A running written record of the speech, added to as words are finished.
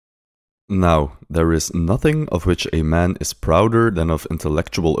Now, there is nothing of which a man is prouder than of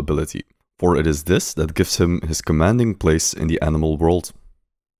intellectual ability, for it is this that gives him his commanding place in the animal world.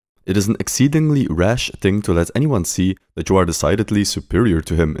 It is an exceedingly rash thing to let anyone see that you are decidedly superior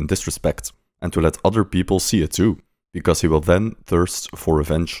to him in this respect, and to let other people see it too, because he will then thirst for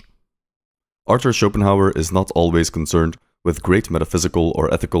revenge. Arthur Schopenhauer is not always concerned with great metaphysical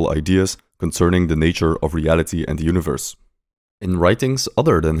or ethical ideas concerning the nature of reality and the universe. In writings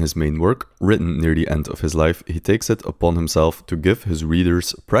other than his main work, written near the end of his life, he takes it upon himself to give his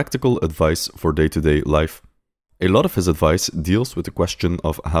readers practical advice for day-to-day life. A lot of his advice deals with the question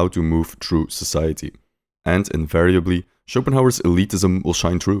of how to move through society. And invariably, Schopenhauer's elitism will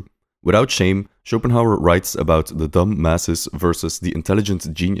shine through. Without shame, Schopenhauer writes about the dumb masses versus the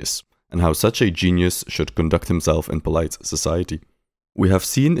intelligent genius, and how such a genius should conduct himself in polite society. We have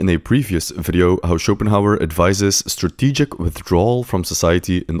seen in a previous video how Schopenhauer advises strategic withdrawal from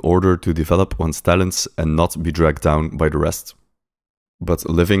society in order to develop one's talents and not be dragged down by the rest. But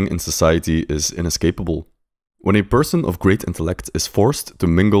living in society is inescapable. When a person of great intellect is forced to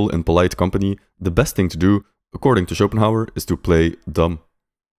mingle in polite company, the best thing to do, according to Schopenhauer, is to play dumb.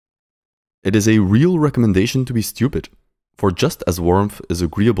 It is a real recommendation to be stupid, for just as warmth is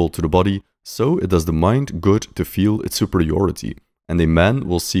agreeable to the body, so it does the mind good to feel its superiority. And a man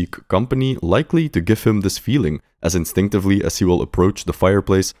will seek company likely to give him this feeling as instinctively as he will approach the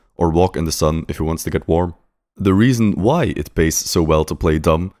fireplace or walk in the sun if he wants to get warm. The reason why it pays so well to play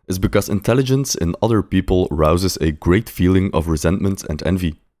dumb is because intelligence in other people rouses a great feeling of resentment and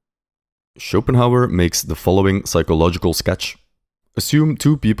envy. Schopenhauer makes the following psychological sketch. Assume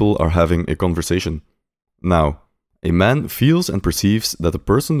two people are having a conversation. Now, a man feels and perceives that the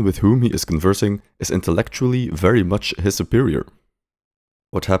person with whom he is conversing is intellectually very much his superior.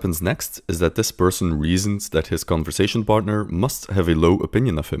 What happens next is that this person reasons that his conversation partner must have a low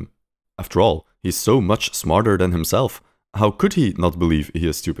opinion of him. After all, he's so much smarter than himself. How could he not believe he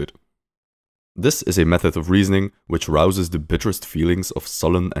is stupid? This is a method of reasoning which rouses the bitterest feelings of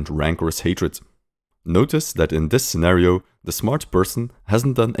sullen and rancorous hatred. Notice that in this scenario, the smart person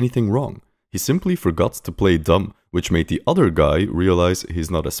hasn't done anything wrong. He simply forgot to play dumb, which made the other guy realize he's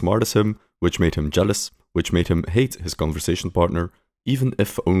not as smart as him, which made him jealous, which made him hate his conversation partner, even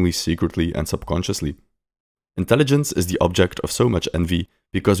if only secretly and subconsciously. Intelligence is the object of so much envy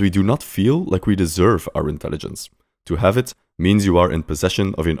because we do not feel like we deserve our intelligence. To have it means you are in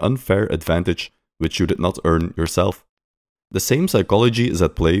possession of an unfair advantage which you did not earn yourself. The same psychology is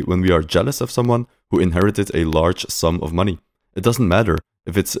at play when we are jealous of someone who inherited a large sum of money. It doesn't matter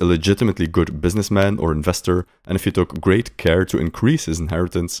if it's a legitimately good businessman or investor, and if he took great care to increase his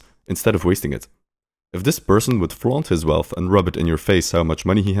inheritance instead of wasting it. If this person would flaunt his wealth and rub it in your face how much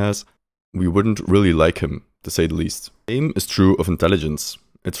money he has, we wouldn't really like him, to say the least. The same is true of intelligence.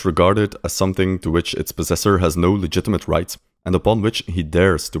 It's regarded as something to which its possessor has no legitimate right, and upon which he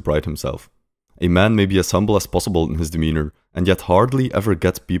dares to pride himself. A man may be as humble as possible in his demeanor, and yet hardly ever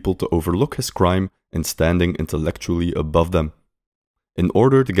get people to overlook his crime in standing intellectually above them. In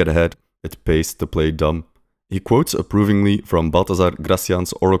order to get ahead, it pays to play dumb. He quotes approvingly from Balthasar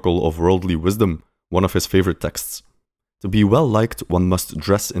Gracian's Oracle of Worldly Wisdom, one of his favorite texts. To be well liked, one must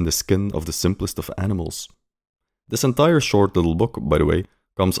dress in the skin of the simplest of animals. This entire short little book, by the way,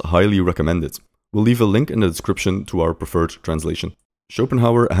 comes highly recommended. We'll leave a link in the description to our preferred translation.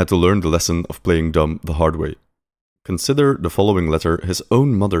 Schopenhauer had to learn the lesson of playing dumb the hard way. Consider the following letter his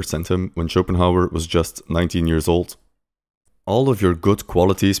own mother sent him when Schopenhauer was just 19 years old. All of your good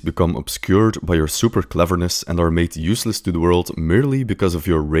qualities become obscured by your super cleverness and are made useless to the world merely because of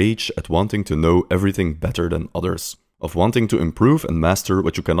your rage at wanting to know everything better than others, of wanting to improve and master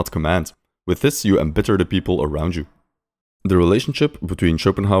what you cannot command. With this, you embitter the people around you. The relationship between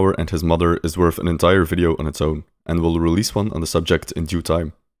Schopenhauer and his mother is worth an entire video on its own, and we'll release one on the subject in due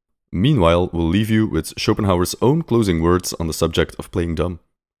time. Meanwhile, we'll leave you with Schopenhauer's own closing words on the subject of playing dumb.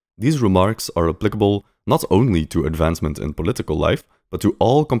 These remarks are applicable not only to advancement in political life, but to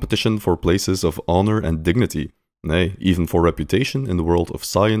all competition for places of honor and dignity, nay, even for reputation in the world of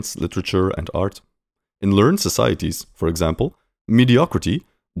science, literature, and art. In learned societies, for example, mediocrity,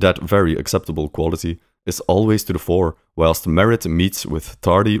 that very acceptable quality, is always to the fore, whilst merit meets with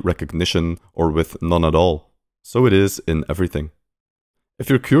tardy recognition or with none at all. So it is in everything. If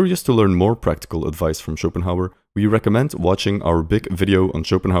you're curious to learn more practical advice from Schopenhauer, we recommend watching our big video on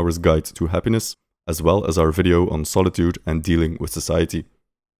Schopenhauer's Guide to Happiness, as well as our video on solitude and dealing with society.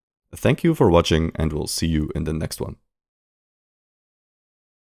 Thank you for watching, and we'll see you in the next one.